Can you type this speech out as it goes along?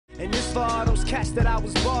for all those cats that I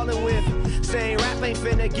was ballin' with. Saying rap ain't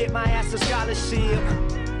finna get my ass a scholarship.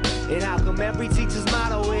 And how come every teacher's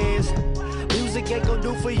motto is music ain't gonna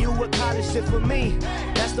do for you what college did for me?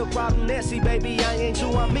 That's the problem there, see baby, I ain't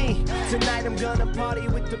you, I'm me. Tonight I'm gonna party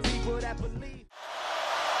with the people that believe.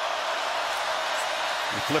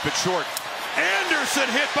 Flip it short. Anderson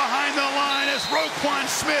hit behind the line as Roquan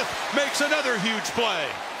Smith makes another huge play.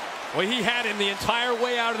 Well, he had him the entire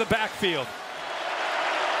way out of the backfield.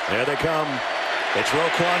 There they come. It's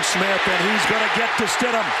Roquan Smith, and he's going to get to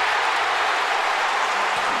Stidham.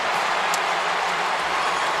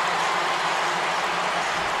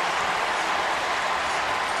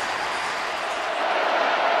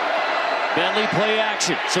 Bentley play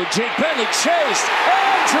action. So Jake Bentley chased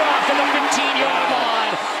and dropped at the 15-yard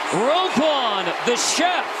line. Roquan, the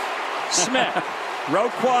chef, Smith.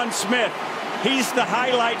 Roquan Smith. He's the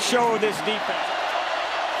highlight show of this defense.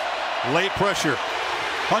 Late pressure.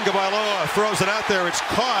 Tagovailoa throws it out there. It's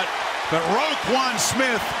caught. But Roquan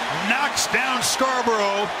Smith knocks down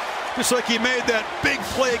Scarborough just like he made that big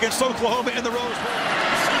play against Oklahoma in the Rose Bowl.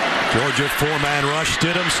 Georgia four-man rush.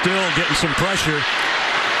 Stidham still getting some pressure.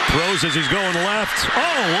 Throws as he's going left.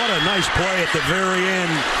 Oh, what a nice play at the very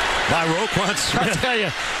end by Roquan Smith. I tell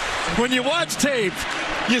you, when you watch tape,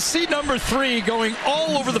 you see number 3 going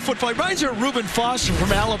all over the football. He reminds you of Reuben Foster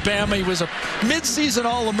from Alabama. He was a midseason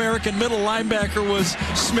All-American. Middle linebacker was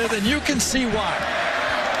Smith, and you can see why.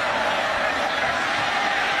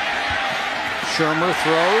 Shermer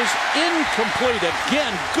throws incomplete.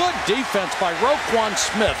 Again, good defense by Roquan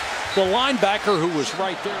Smith, the linebacker who was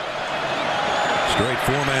right there. Straight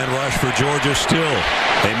four-man rush for Georgia still.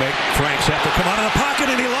 They make Franks have to come out of the pocket,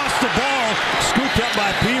 and he lost the ball. Scooped up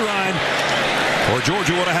by Pirine. Or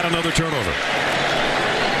Georgia would have had another turnover.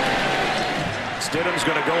 Stidham's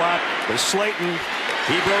going to go out with Slayton.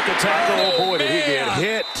 He broke a tackle. Oh, boy, did he get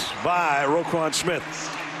hit by Roquan Smith.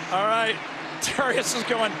 All right, Darius is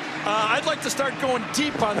going. I'd like to start going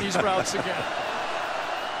deep on these routes again.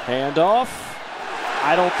 Handoff.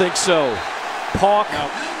 I don't think so. Pauk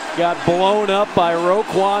got blown up by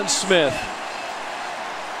Roquan Smith.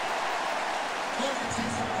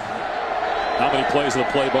 How many plays in the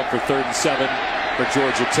playbook for 3rd and 7 for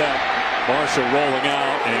Georgia Tech? Marshall rolling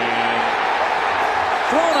out and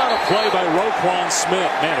thrown out a play by Roquan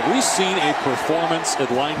Smith. Man, have we seen a performance at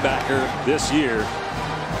linebacker this year?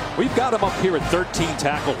 We've got him up here at 13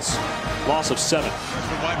 tackles. Loss of 7.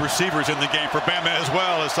 Wide receivers in the game for Bama as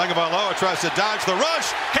well as Tagovailoa tries to dodge the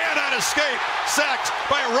rush. Cannot escape. Sacked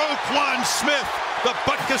by Roquan Smith, the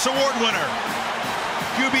Butkus Award winner.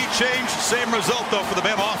 QB change, same result though for the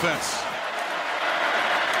Bama offense.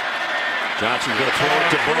 Johnson's going to throw it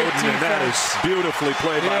to Bowden, and that is beautifully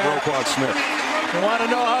played by Roquan Smith. You want to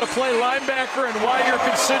know how to play linebacker and why you're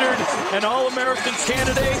considered an All-American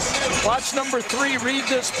candidate? Watch number 3 read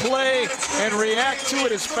this play and react to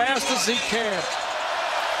it as fast as he can.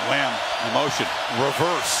 Lamb in motion,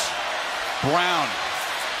 reverse. Brown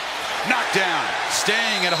knocked down.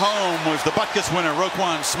 Staying at home was the Butkus winner,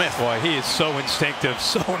 Roquan Smith. Boy, he is so instinctive,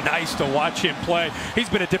 so nice to watch him play. He's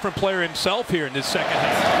been a different player himself here in this second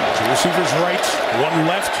half. 2 receivers right, 1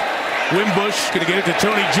 left. Wimbush going to get it to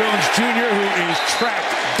Tony Jones Jr., who is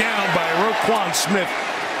tracked down by Roquan Smith.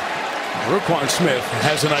 Roquan Smith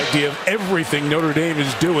has an idea of everything Notre Dame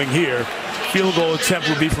is doing here. Field goal attempt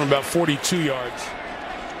would be from about 42 yards.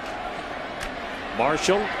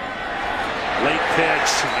 Marshall, late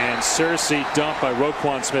pitch, and Cersei dumped by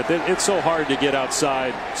Roquan Smith. It's so hard to get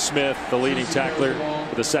outside Smith, the leading tackler,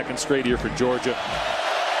 for the 2nd straight year for Georgia.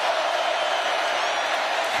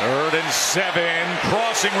 3rd and 7,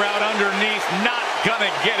 crossing route underneath, not gonna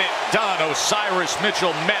get it done. Osiris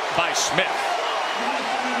Mitchell met by Smith.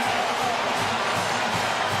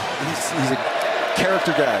 He's a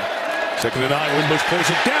character guy. 2nd and 9, Wimbush plays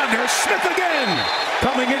it down. There's Smith again,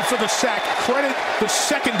 coming in for the sack. Credit the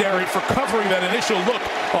secondary for covering that initial look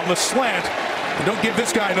on the slant. And don't give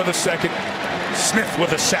this guy another second. Smith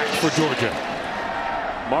with a sack for Georgia.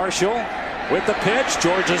 Marshall with the pitch.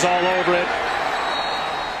 Georgia's all over it.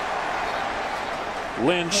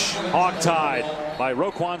 Lynch, hog-tied by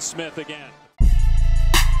Roquan Smith again.